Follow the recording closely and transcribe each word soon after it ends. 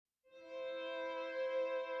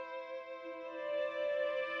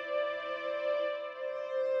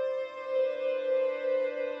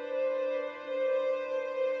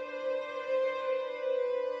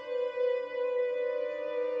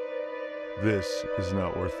This is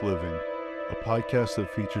Not Worth Living, a podcast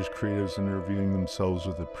that features creatives interviewing themselves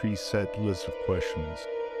with a preset list of questions.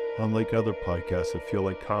 Unlike other podcasts that feel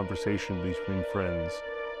like conversation between friends,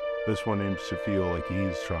 this one aims to feel like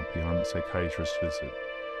eavesdropping on a psychiatrist's visit.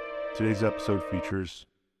 Today's episode features...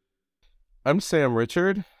 I'm Sam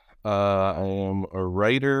Richard. I am a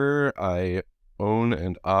writer. I own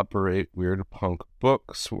and operate Weird Punk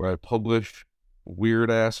Books, where I publish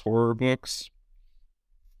weird-ass horror books.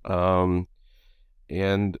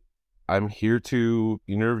 And I'm here to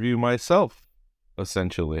interview myself,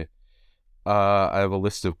 essentially. I have a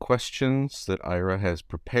list of questions that Ira has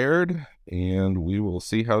prepared, and we will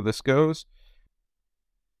see how this goes.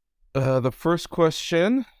 The first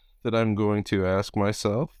question that I'm going to ask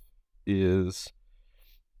myself is,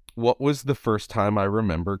 what was the first time I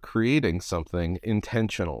remember creating something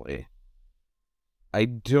intentionally? I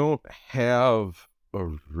don't have a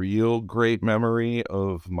real great memory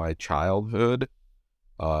of my childhood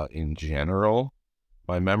in general.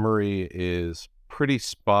 My memory is pretty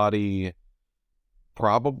spotty,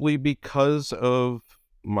 probably because of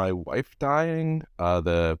my wife dying,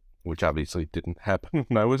 which obviously didn't happen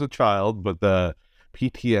when I was a child, but the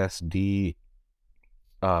PTSD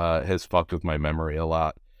has fucked with my memory a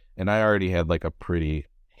lot. And I already had like a pretty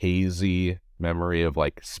hazy memory of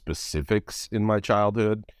like specifics in my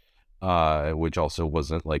childhood, which also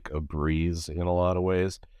wasn't like a breeze in a lot of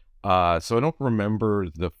ways. So I don't remember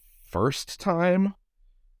the first time.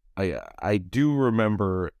 I do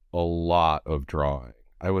remember a lot of drawing.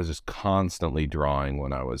 I was just constantly drawing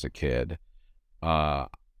when I was a kid. I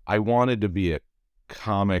wanted to be a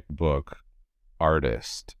comic book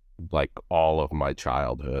artist like all of my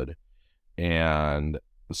childhood. And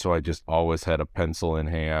so I just always had a pencil in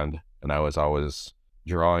hand, and I was always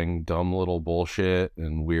drawing dumb little bullshit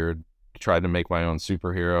and weird, tried to make my own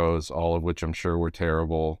superheroes, all of which I'm sure were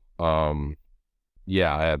terrible.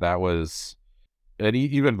 That was, and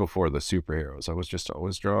even before the superheroes, I was just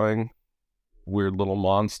always drawing weird little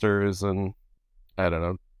monsters and, I don't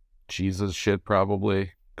know, Jesus shit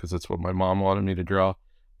probably, because it's what my mom wanted me to draw.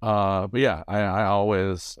 But yeah, I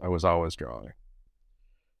was always drawing.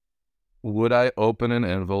 Would I open an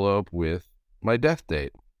envelope with my death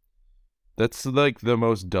date? That's like the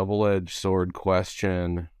most double-edged sword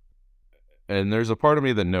question. And there's a part of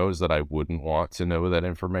me that knows that I wouldn't want to know that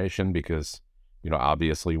information because,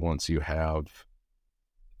 obviously once you have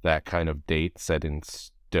that kind of date set in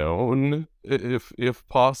stone, if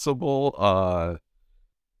possible,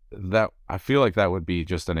 that I feel like that would be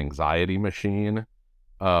just an anxiety machine.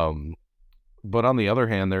 But on the other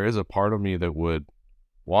hand, there is a part of me that would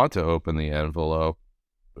want to open the envelope,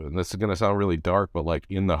 and this is going to sound really dark, but like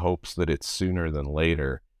in the hopes that it's sooner than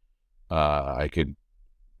later. I could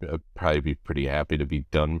probably be pretty happy to be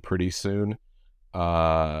done pretty soon.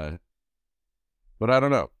 But I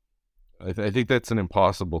don't know. I think that's an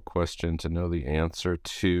impossible question to know the answer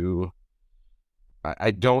to.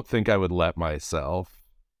 I don't think I would let myself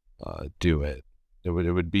do it. It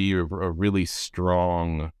would be a really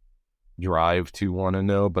strong drive to want to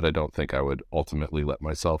know, but I don't think I would ultimately let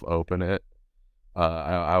myself open it.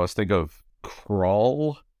 I always think of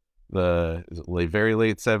Krull, the very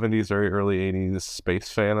late 70s, very early 80s space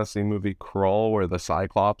fantasy movie Krull, where the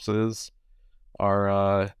Cyclopses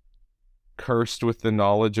are cursed with the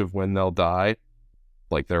knowledge of when they'll die,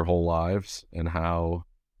 like their whole lives, and how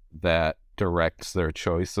that directs their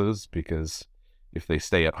choices, because if they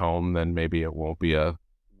stay at home, then maybe it won't be a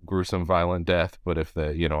gruesome, violent death, but if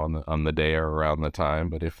they, on the day or around the time,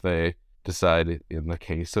 but if they decide, in the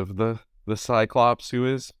case of the Cyclops, who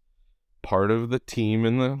is part of the team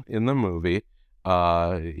in the movie,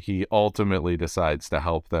 he ultimately decides to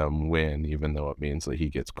help them win, even though it means that he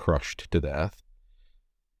gets crushed to death.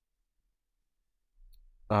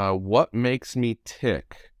 What makes me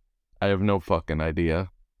tick? I have no fucking idea.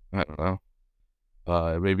 I don't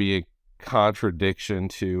know. Maybe a contradiction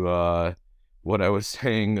to what I was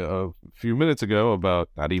saying a few minutes ago about,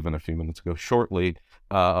 not even a few minutes ago, shortly,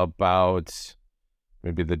 about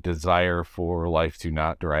maybe the desire for life to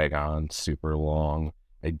not drag on super long.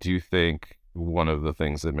 I do think one of the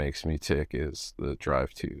things that makes me tick is the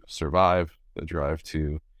drive to survive, the drive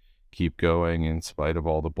to keep going in spite of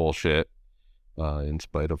all the bullshit, in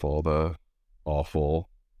spite of all the awful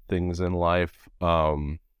things in life.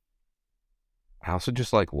 I also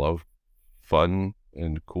just love fun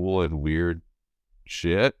and cool and weird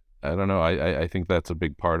shit. I don't know. I think that's a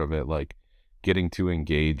big part of it. Like getting to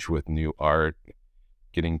engage with new art,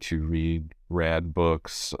 getting to read rad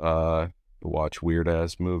books, watch weird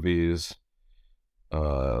ass movies,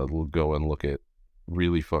 go and look at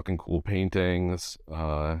really fucking cool paintings,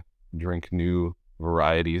 drink new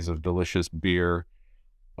varieties of delicious beer,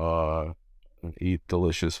 and eat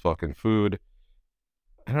delicious fucking food.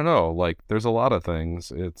 I don't know, like there's a lot of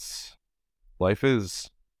things. Life is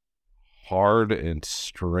hard and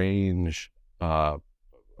strange.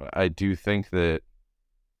 I do think that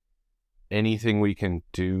anything we can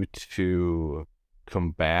do to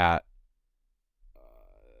combat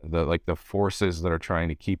the forces that are trying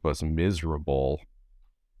to keep us miserable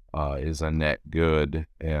is a net good,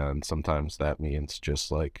 and sometimes that means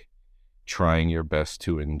just like trying your best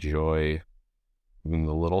to enjoy even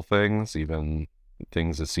the little things, even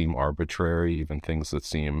things that seem arbitrary, even things that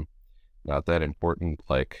seem not that important,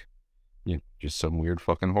 like just some weird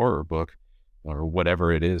fucking horror book or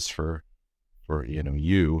whatever it is for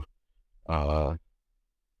you. Yeah,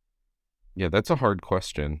 that's a hard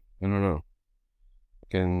question. I don't know.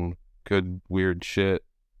 Fucking good weird shit,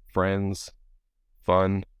 friends,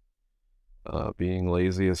 fun, being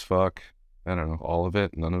lazy as fuck. I don't know, all of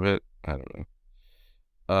it, none of it. I don't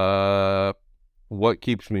know. What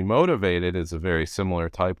keeps me motivated is a very similar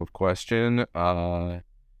type of question. I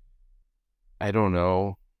don't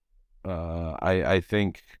know. I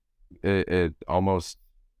think it almost,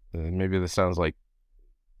 maybe this sounds like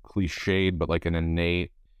cliched, but like an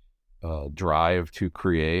innate drive to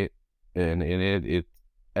create, and in it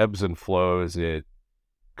ebbs and flows, it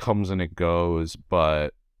comes and it goes,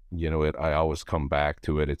 but I always come back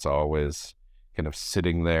to it. It's always kind of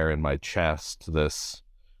sitting there in my chest, this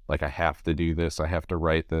like I have to do this, I have to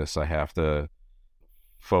write this, I have to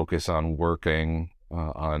focus on working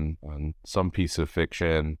on some piece of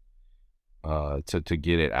fiction to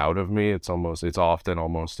get it out of me. It's often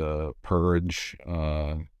almost a purge,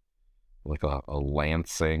 like a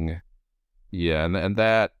lancing. Yeah, and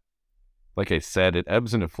that, like I said, it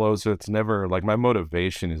ebbs and it flows, so it's never like my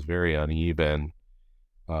motivation is very uneven,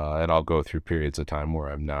 and I'll go through periods of time where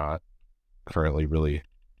I'm not currently really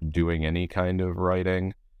doing any kind of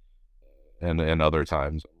writing, and other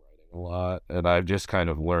times I'm writing a lot, and I've just kind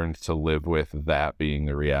of learned to live with that being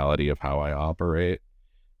the reality of how I operate,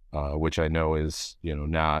 which I know is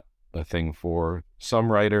not a thing for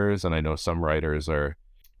some writers, and I know some writers are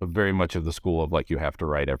very much of the school of like you have to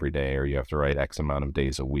write every day, or you have to write X amount of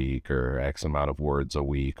days a week, or X amount of words a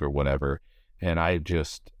week, or whatever. And I've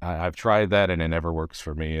tried that, and it never works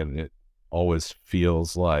for me, and it always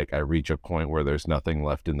feels like I reach a point where there's nothing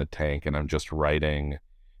left in the tank, and I'm just writing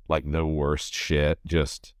like the worst shit.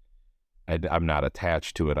 I'm not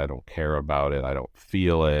attached to it. I don't care about it. I don't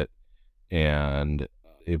feel it, and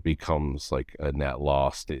it becomes like a net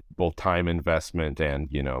loss, both time investment and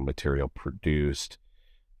material produced.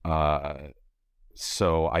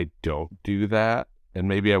 So I don't do that, and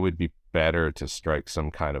maybe I would be better to strike some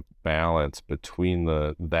kind of balance between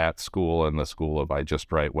that school and the school of I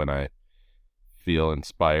just write when I feel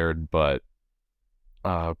inspired. But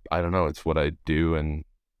I don't know, it's what I do, and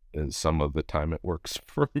some of the time it works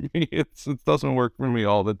for me. It doesn't work for me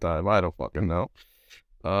all the time. I don't fucking know.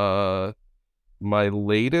 My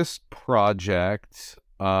latest project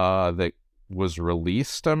that was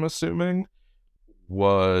released, I'm assuming,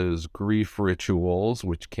 was Grief Rituals,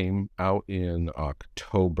 which came out in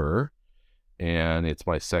October, and it's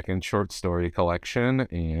my second short story collection,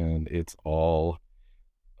 and it's all,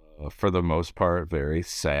 for the most part, very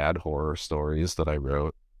sad horror stories that I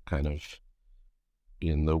wrote kind of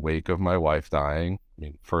in the wake of my wife dying. I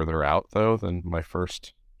mean, further out, though, than my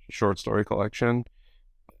first short story collection,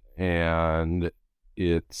 and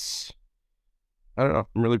it's, I don't know,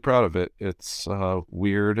 I'm really proud of it. It's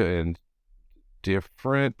weird and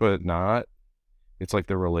different, but not. It's like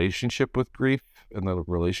the relationship with grief and the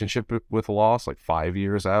relationship with loss, like 5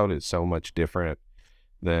 years out, is so much different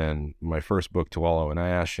than my first book, To Wallow in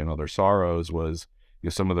Ash and Other Sorrows, was,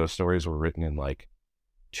 some of those stories were written in like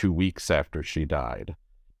 2 weeks after she died.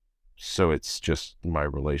 So it's just my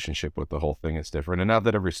relationship with the whole thing is different. And not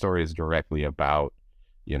that every story is directly about,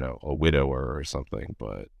 a widower or something,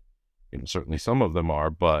 but certainly some of them are,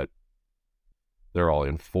 but they're all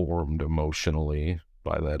informed emotionally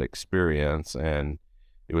by that experience. And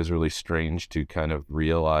it was really strange to kind of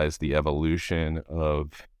realize the evolution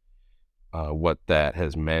of what that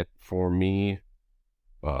has meant for me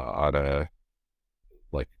on a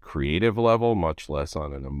like creative level, much less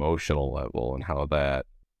on an emotional level, and how that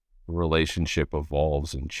relationship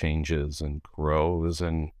evolves and changes and grows,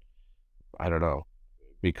 and I don't know,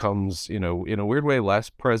 becomes, in a weird way,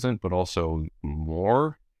 less present, but also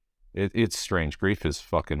more. It's strange. Grief is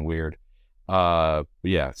fucking weird.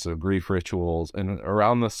 Yeah, so Grief Rituals, and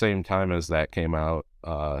around the same time as that came out,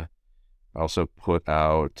 I also put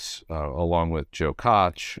out, along with Joe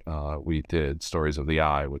Koch, we did Stories of the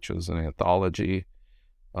Eye, which was an anthology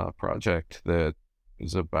project that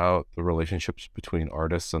is about the relationships between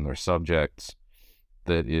artists and their subjects.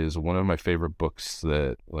 That is one of my favorite books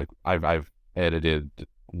that, like, I've edited,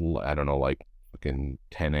 I don't know, like fucking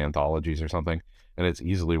 10 anthologies or something, and it's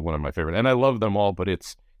easily one of my favorite. And I love them all, but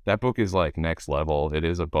that book is like next level. It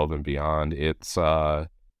is above and beyond.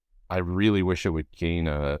 I really wish it would gain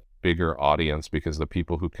a bigger audience, because the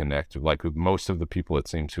people who connect, like most of the people it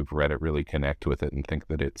seems who've read it, really connect with it and think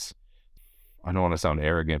that it's, I don't want to sound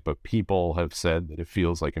arrogant, but people have said that it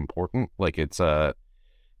feels like important, like it's kind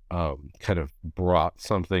of brought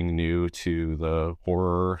something new to the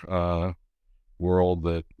horror world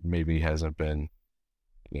that maybe hasn't been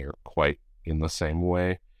quite in the same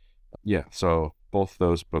way. Yeah, so both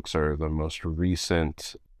those books are the most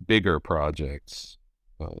recent bigger projects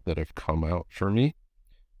that have come out for me.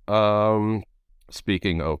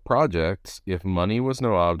 Speaking of projects, if money was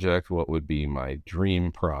no object, what would be my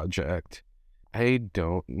dream project? I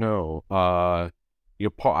don't know. I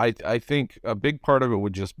think a big part of it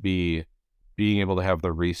would just be being able to have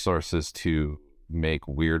the resources to make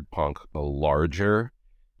Weird Punk larger,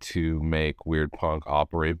 to make Weird Punk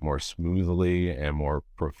operate more smoothly and more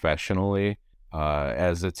professionally,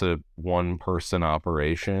 as it's a one-person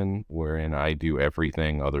operation wherein I do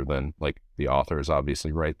everything other than, like, the authors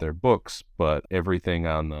obviously write their books, but everything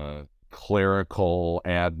on the clerical,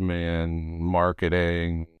 admin,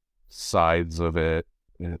 marketing sides of it,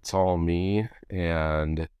 it's all me,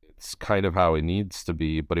 and it's kind of how it needs to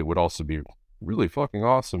be. But it would also be really fucking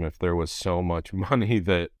awesome if there was so much money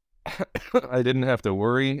that I didn't have to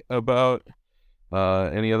worry about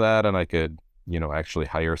any of that, and I could, actually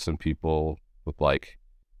hire some people with like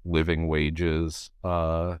living wages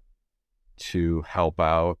to help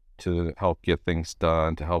out, to help get things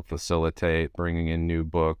done, to help facilitate bringing in new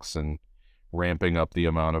books and ramping up the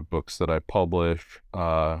amount of books that I publish.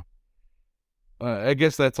 I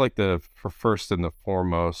guess that's like the first and the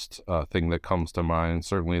foremost thing that comes to mind.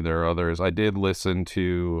 Certainly there are others. I've listened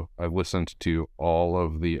to all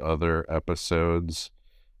of the other episodes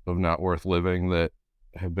of Not Worth Living that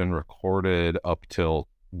have been recorded up till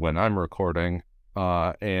when I'm recording.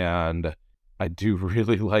 And I do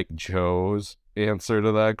really like Joe's answer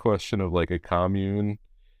to that question of like a commune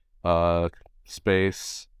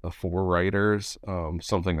space for writers.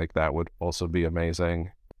 Something like that would also be amazing.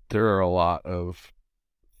 There are a lot of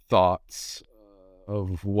thoughts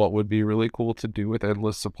of what would be really cool to do with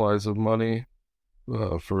endless supplies of money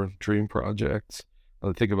for dream projects.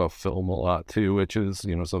 I think about film a lot too, which is,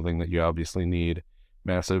 something that you obviously need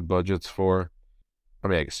massive budgets for. I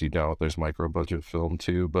mean, I guess you don't. There's micro budget film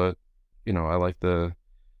too, but, I like the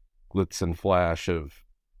glitz and flash of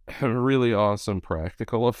really awesome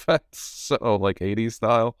practical effects. So like 80s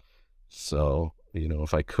style. So,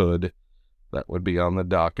 if I could, that would be on the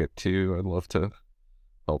docket too. I'd love to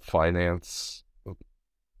help finance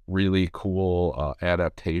really cool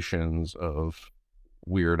adaptations of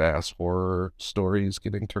weird ass horror stories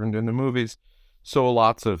getting turned into movies. So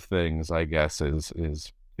lots of things, I guess, is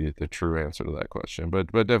the true answer to that question.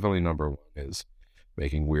 But definitely number one is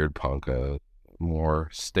making Weird Punk a more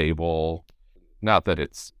stable, not that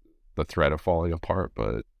it's the threat of falling apart,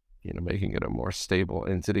 but making it a more stable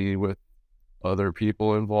entity with other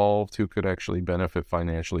people involved who could actually benefit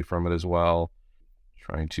financially from it as well.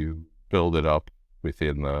 Trying to build it up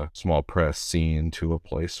within the small press scene to a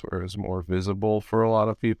place where it's more visible for a lot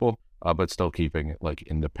of people, but still keeping it like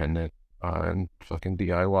independent and fucking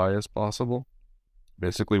DIY as possible.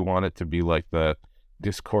 Basically want it to be like the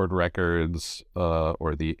Discord Records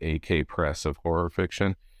or the AK Press of horror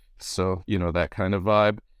fiction. So, that kind of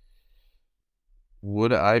vibe.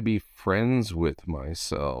 Would I be friends with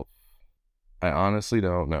myself? I honestly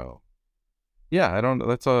don't know. Yeah, I don't.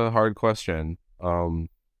 That's a hard question.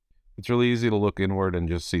 It's really easy to look inward and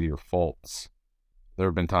just see your faults. There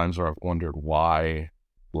have been times where I've wondered why,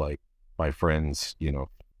 like, my friends,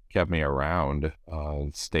 kept me around,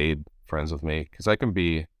 stayed friends with me, because I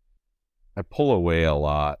pull away a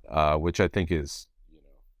lot, which I think is,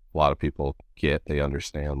 a lot of people get. They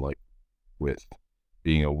understand, like, with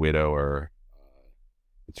being a widower,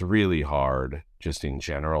 it's really hard just in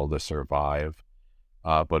general to survive.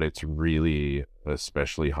 But it's really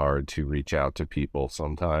especially hard to reach out to people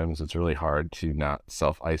sometimes. It's really hard to not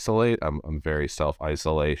self-isolate. I'm very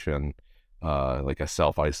self-isolation, like a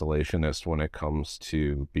self-isolationist when it comes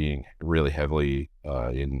to being really heavily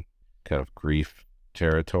in kind of grief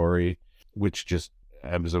territory, which just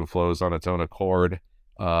ebbs and flows on its own accord.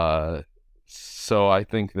 So I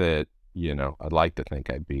think that, I'd like to think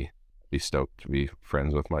I'd be stoked to be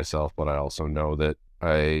friends with myself, but I also know that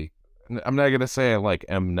I'm not gonna say I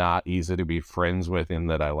am not easy to be friends with, in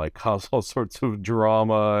that I cause all sorts of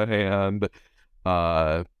drama and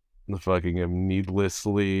fucking am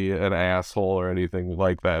needlessly an asshole or anything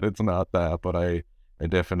like that. It's not that, but I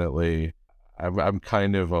definitely, I'm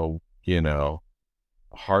kind of a,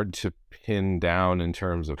 hard to pin down in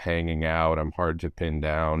terms of hanging out. I'm hard to pin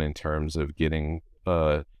down in terms of getting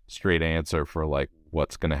a straight answer for like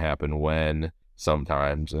what's going to happen when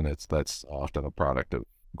sometimes. And that's often a product of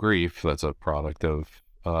grief. That's a product of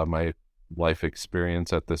my life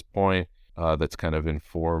experience at this point that's kind of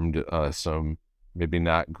informed some maybe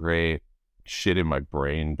not great shit in my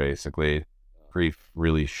brain, basically. Grief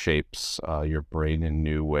really shapes your brain in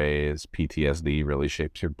new ways. PTSD really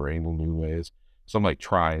shapes your brain in new ways. So I'm like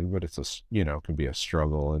trying, but it's can be a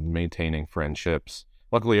struggle, and maintaining friendships.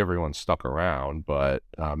 Luckily, everyone's stuck around, but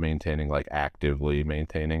actively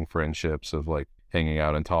maintaining friendships of like hanging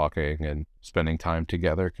out and talking and spending time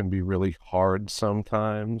together can be really hard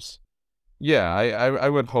sometimes. Yeah, I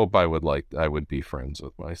would hope I would be friends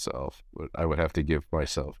with myself, but I would have to give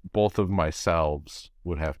myself, both of myselves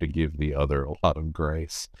would have to give the other a lot of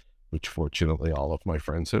grace, which fortunately all of my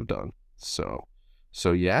friends have done. So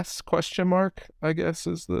yes, question mark, I guess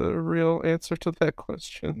is the real answer to that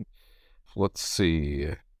question. Let's see.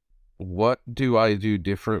 What do I do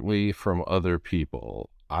differently from other people?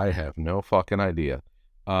 I have no fucking idea.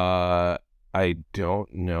 I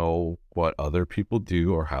don't know what other people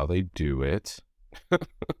do or how they do it.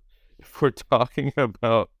 If we're talking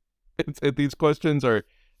about these questions are,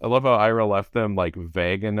 I love how Ira left them like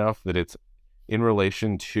vague enough that it's in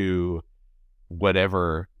relation to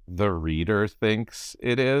whatever the reader thinks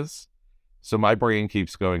it is. So my brain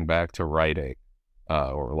keeps going back to writing,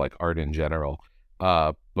 or like art in general.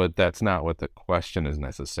 But that's not what the question is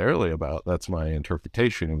necessarily about. That's my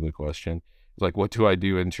interpretation of the question. Like, what do I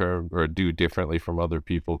do or do differently from other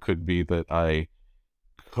people? Could be that I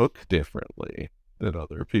cook differently than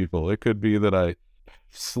other people. It could be that I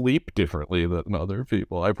sleep differently than other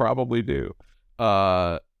people. I probably do.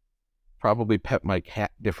 Probably pet my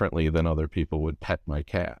cat differently than other people would pet my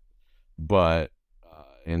cat. But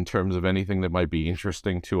in terms of anything that might be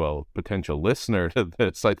interesting to a potential listener to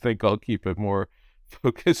this, I think I'll keep it more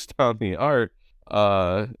focused on the art.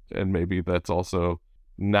 And maybe that's also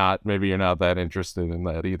maybe you're not that interested in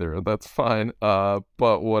that either. That's fine.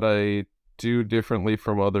 But what I do differently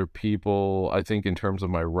from other people, I think in terms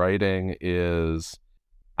of my writing, is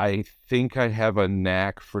I think I have a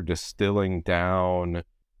knack for distilling down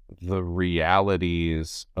the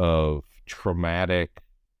realities of traumatic,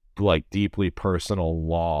 like deeply personal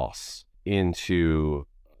loss into,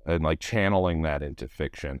 and like channeling that into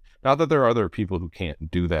fiction. Not that there are other people who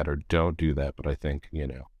can't do that or don't do that, but I think,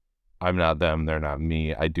 I'm not them, they're not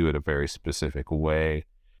me. I do it a very specific way,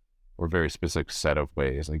 or very specific set of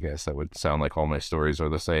ways, I guess. That would sound like all my stories are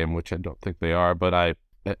the same, which I don't think they are, but I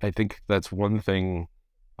think that's one thing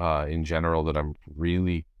in general that I'm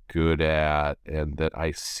really good at, and that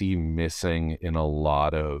I see missing in a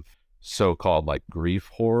lot of so-called like grief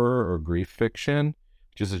horror or grief fiction,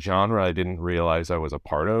 which is a genre I didn't realize I was a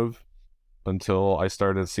part of until I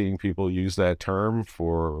started seeing people use that term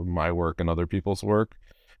for my work and other people's work.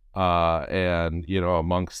 And,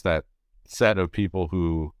 amongst that set of people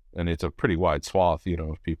who, and it's a pretty wide swath,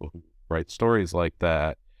 of people who write stories like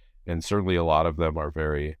that, and certainly a lot of them are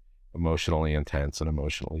very emotionally intense and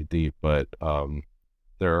emotionally deep, but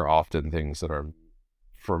there are often things that are,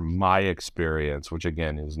 from my experience, which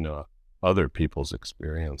again is no other people's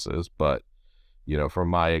experiences, but from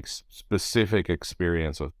my specific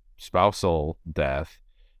experience with spousal death,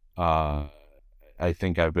 I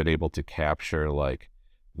think I've been able to capture like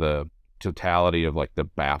the totality of like the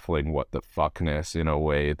baffling what the fuckness in a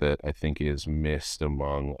way that I think is missed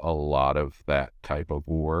among a lot of that type of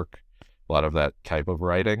work, a lot of that type of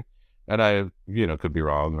writing. And I, could be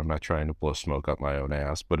wrong. I'm not trying to blow smoke up my own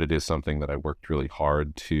ass, but it is something that I worked really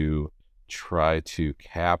hard to try to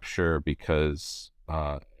capture, because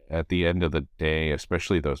at the end of the day,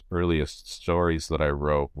 especially those earliest stories that I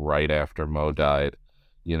wrote right after Mo died,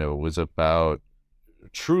 it was about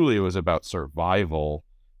survival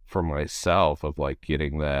for myself, of like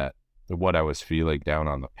getting that, what I was feeling down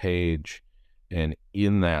on the page. And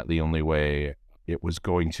in that, the only way it was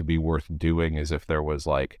going to be worth doing is if there was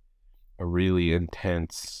like a really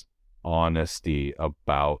intense honesty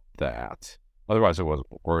about that. Otherwise it wasn't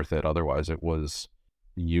worth it. Otherwise it was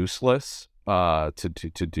useless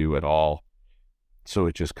to do at all. So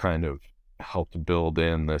it just kind of helped build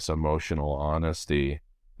in this emotional honesty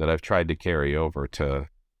that I've tried to carry over to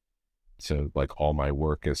like all my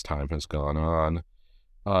work as time has gone on.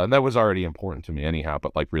 And that was already important to me anyhow,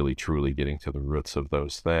 but like really truly getting to the roots of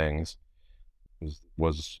those things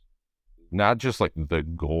was not just like the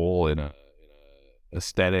goal in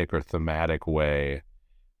aesthetic or thematic way,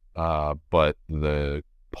 but the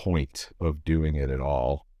point of doing it at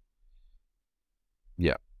all.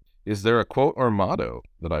 Yeah. Is there a quote or motto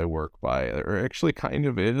that I work by? There actually kind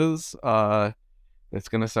of is. It's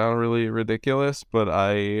going to sound really ridiculous, but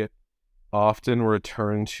I often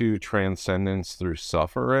return to transcendence through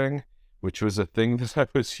suffering, which was a thing that I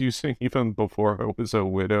was using even before I was a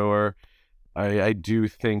widower. I do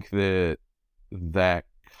think that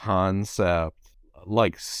concept,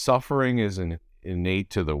 like suffering is innate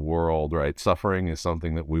to the world, right? Suffering is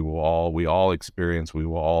something that we all experience, we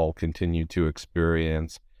will all continue to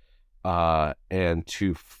experience. And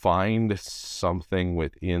to find something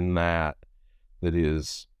within that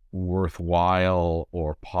is worthwhile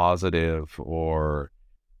or positive or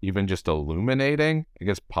even just illuminating, I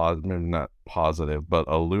guess not positive, but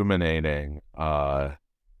illuminating,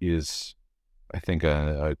 is, I think,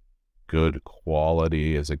 a good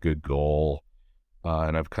quality, is a good goal.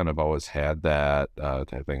 And I've kind of always had that,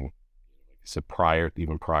 having, so prior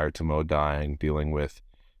to Mo dying, dealing with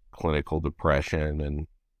clinical depression and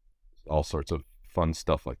all sorts of fun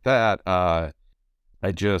stuff like that.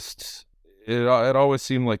 It always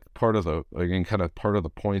seemed like part of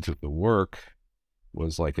the point of the work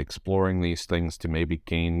was like exploring these things to maybe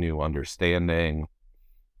gain new understanding.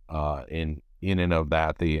 In and of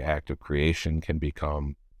that, the act of creation can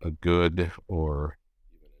become a good or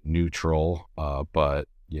neutral, but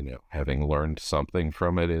having learned something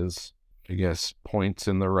from it is, I guess, points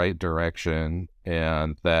in the right direction.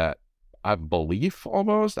 And that I belief,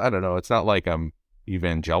 almost, I don't know, it's not like I'm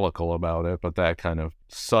evangelical about it, but that kind of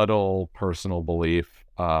subtle personal belief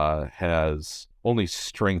has only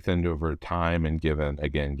strengthened over time, and given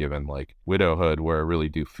like widowhood, where I really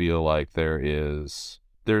do feel like there's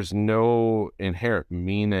no inherent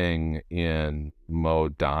meaning in Mo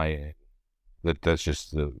dying. That's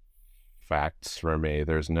just the facts for me.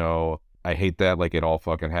 There's no, I hate that, like, it all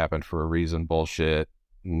fucking happened for a reason bullshit.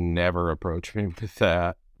 Never approach me with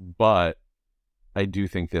that. But I do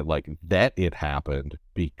think that, like, that it happened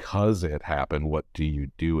because it happened. What do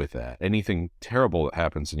you do with that? Anything terrible that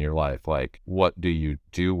happens in your life, like, what do you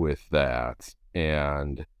do with that?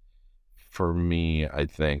 And for me, I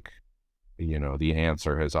think, the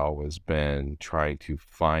answer has always been trying to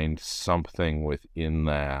find something within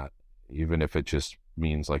that, even if it just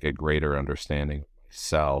means like a greater understanding of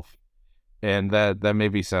myself. And that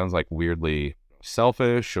maybe sounds like weirdly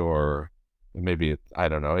selfish, or maybe I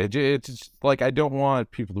don't know. It's like, I don't want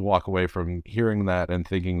people to walk away from hearing that and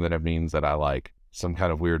thinking that it means that I like some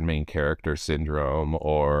kind of weird main character syndrome,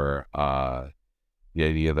 or the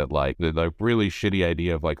idea that like the really shitty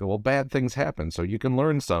idea of like, well, bad things happen so you can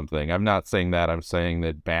learn something. I'm not saying that. I'm saying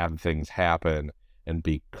that bad things happen, and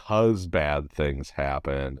because bad things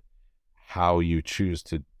happen, how you choose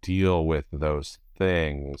to deal with those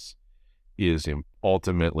things is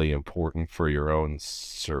ultimately important for your own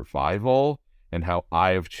survival. And how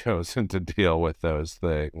I've chosen to deal with those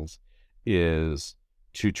things is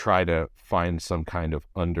to try to find some kind of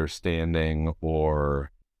understanding,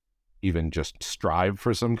 or even just strive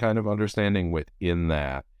for some kind of understanding within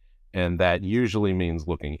that. And that usually means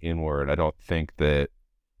looking inward. I don't think that,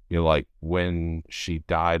 like, when she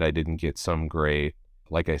died, I didn't get some great,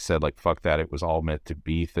 like I said, like, fuck that, it was all meant to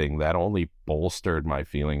be thing. That only bolstered my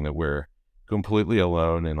feeling that we're completely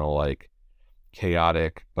alone in a, like,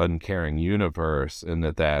 chaotic, uncaring universe, and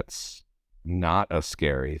that's not a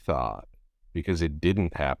scary thought, because it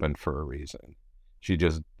didn't happen for a reason. She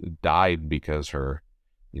just died because her,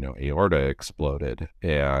 aorta exploded.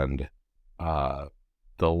 And the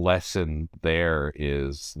lesson there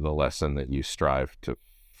is the lesson that you strive to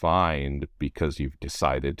find because you've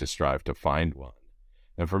decided to strive to find one.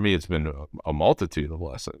 And for me, it's been a multitude of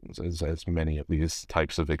lessons, as many of these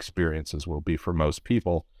types of experiences will be for most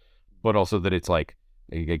people. But also that it's like,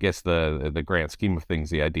 I guess the grand scheme of things,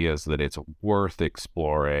 the idea is that it's worth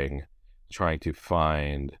exploring, trying to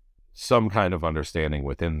find some kind of understanding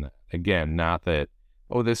within that. Again, not that,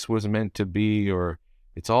 oh, this was meant to be, or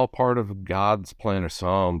it's all part of God's plan, or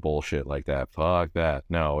some bullshit like that. Fuck that.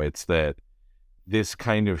 No, it's that this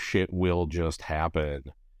kind of shit will just happen.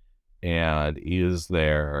 And is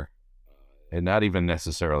there, and not even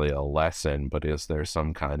necessarily a lesson, but is there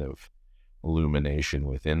some kind of illumination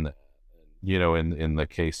within that? In the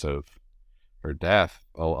case of her death,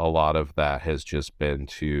 a lot of that has just been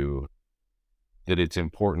that it's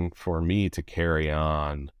important for me to carry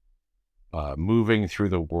on moving through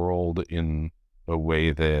the world in a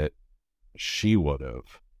way that she would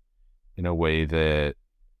have, in a way that,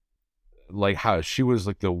 like, how she was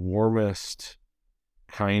like the warmest,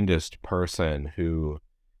 kindest person who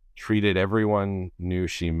treated everyone new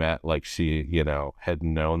she met like she, had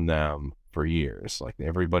known them for years. Like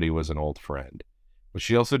everybody was an old friend. But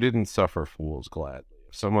she also didn't suffer fools gladly.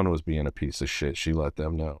 If someone was being a piece of shit, she let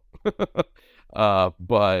them know.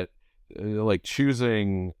 But like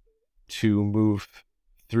choosing to move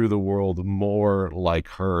through the world more like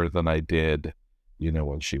her than I did,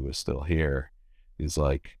 when she was still here is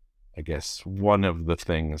like, I guess, one of the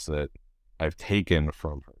things that I've taken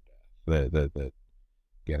from her. That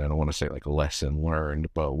again, I don't want to say like a lesson learned,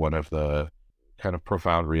 but one of the kind of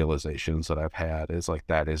profound realizations that I've had is like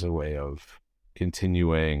that is a way of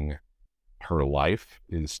continuing her life,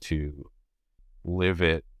 is to live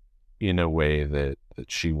it in a way that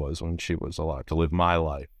she was when she was alive, to live my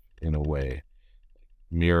life in a way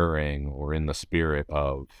mirroring or in the spirit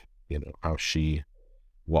of, how she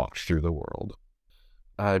walked through the world.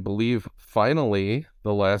 I believe finally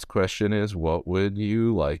the last question is, what would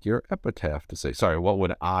you like your epitaph to say? Sorry, what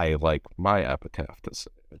would I like my epitaph to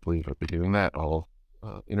say? I believe I'll be doing that all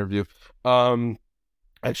interview. I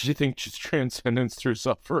actually think just transcendence through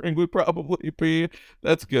suffering would probably be,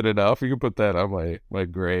 that's good enough. You can put that on my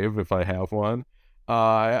grave if I have one.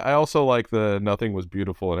 I also like the nothing was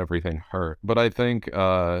beautiful and everything hurt. But I think,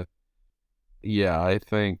 I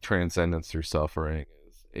think transcendence through suffering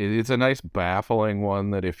it's a nice baffling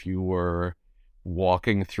one, that if you were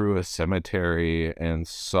walking through a cemetery and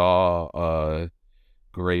saw a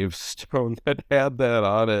gravestone that had that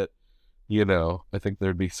on it, I think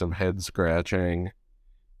there'd be some head scratching.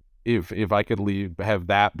 If I could have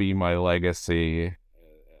that be my legacy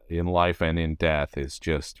in life and in death, is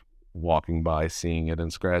just walking by, seeing it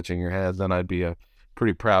and scratching your head, then I'd be a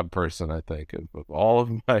pretty proud person, I think, of all of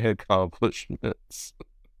my accomplishments.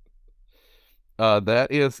 That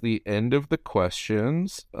is the end of the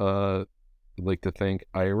questions. I'd like to thank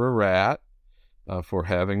Ira Rat for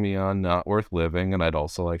having me on Not Worth Living, and I'd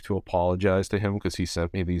also like to apologize to him because he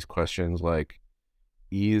sent me these questions like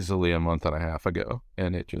easily a month and a half ago,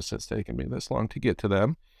 and it just has taken me this long to get to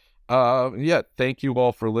them. Thank you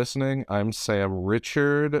all for listening. I'm Sam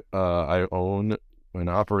Richard. I own and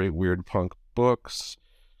operate Weird Punk Books.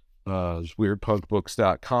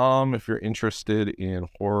 weirdpunkbooks.com if you're interested in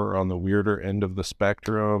horror on the weirder end of the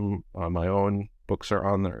spectrum. My own books are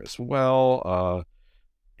on there as well.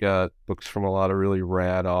 Got books from a lot of really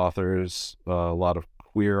rad authors, a lot of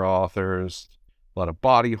queer authors, a lot of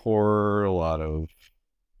body horror, a lot of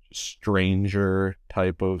stranger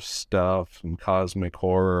type of stuff, some cosmic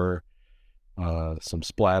horror, some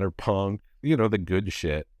splatterpunk, the good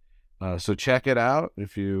shit. So check it out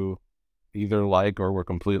if you either like or were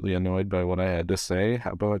completely annoyed by what I had to say.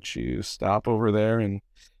 How about you stop over there and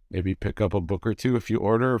maybe pick up a book or two? If you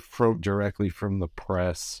order directly from the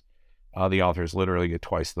press, the authors literally get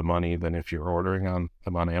twice the money than if you're ordering them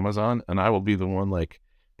on Amazon, and I will be the one like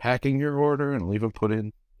packing your order and even put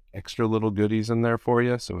in extra little goodies in there for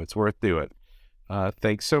you, so it's worth doing.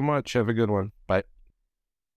 Thanks so much. Have a good one. Bye.